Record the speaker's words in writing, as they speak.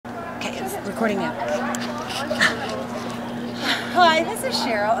Recording now. Hi, this is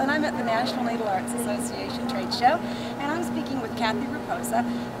Cheryl, and I'm at the National Needle Arts Association trade show, and I'm speaking with Cathy Riposa,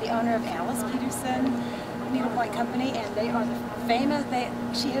 the owner of Alice Peterson Needlepoint Company, and they are the famous.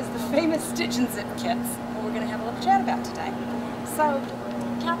 She has the famous stitch and zip kits. What we're going to have a little chat about today. So,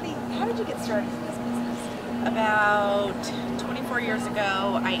 Cathy, how did you get started in this business? About 24 years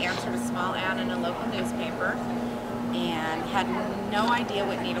ago, I answered a small ad in a local newspaper and had no idea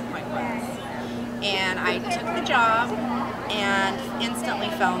what needlepoint was. And I took the job and instantly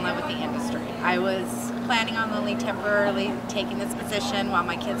fell in love with the industry. I was planning on only temporarily taking this position while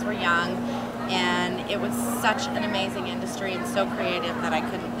my kids were young, and it was such an amazing industry and so creative that I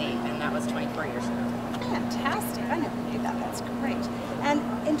couldn't leave, and that was 24 years ago. Fantastic. I never knew that. That's great. And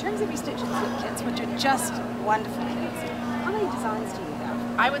in terms of your stitch and zip kits, which are just wonderful kits, how many designs do you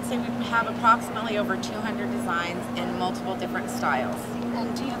have? I would say we have approximately over 200 designs in multiple different styles.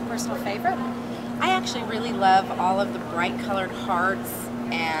 And do you have a personal favorite? I actually really love all of the bright colored hearts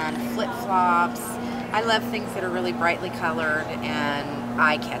and flip-flops. I love things that are really brightly colored and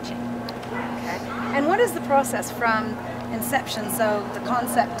eye-catching. Okay. And what is the process from inception, so the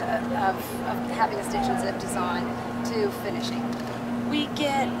concept of having a stitch and zip design, to finishing? We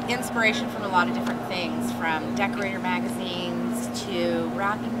get inspiration from a lot of different things, from decorator magazines to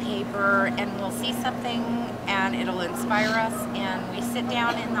wrapping paper, and we'll see something and it'll inspire us, and we sit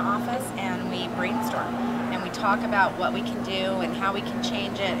down in the office and we brainstorm and we talk about what we can do and how we can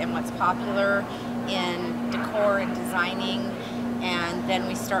change it and what's popular in decor and designing, and then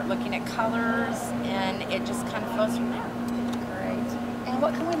we start looking at colors, and it just kind of flows from there. Great. And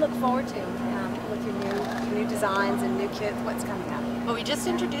what can we look forward to with your new designs and new kits? What's coming up? Well, we just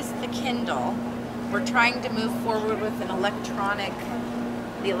introduced the Kindle. We're trying to move forward with the electronic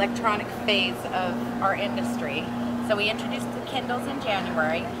phase of our industry. So we introduced the Kindles in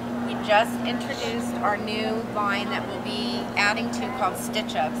January. We just introduced our new line that we'll be adding to, called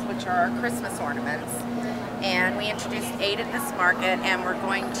Stitch-Ups, which are our Christmas ornaments. And we introduced 8 at this market, and we're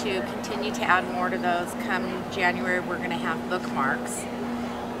going to continue to add more to those. Come January, we're going to have bookmarks.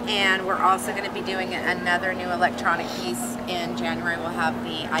 And we're also going to be doing another new electronic piece in January. We'll have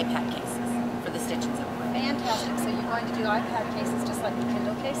the iPad cases for the Stitch and Zip. Fantastic. So you're going to do iPad cases just like the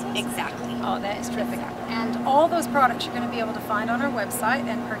Kindle cases? Exactly. Oh, that is terrific. And all those products you're going to be able to find on our website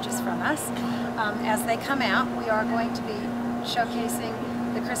and purchase from us. As they come out, we are going to be showcasing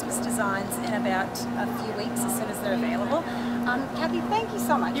the Christmas designs in about a few weeks as soon as they're available. Cathy, thank you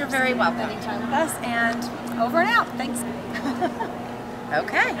so much. You're very welcome. Spending time with us, and over and out. Thanks.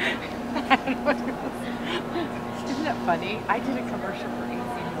 Okay. Isn't that funny? I did a commercial for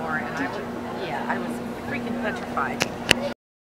AC Moore, and I was freaking petrified.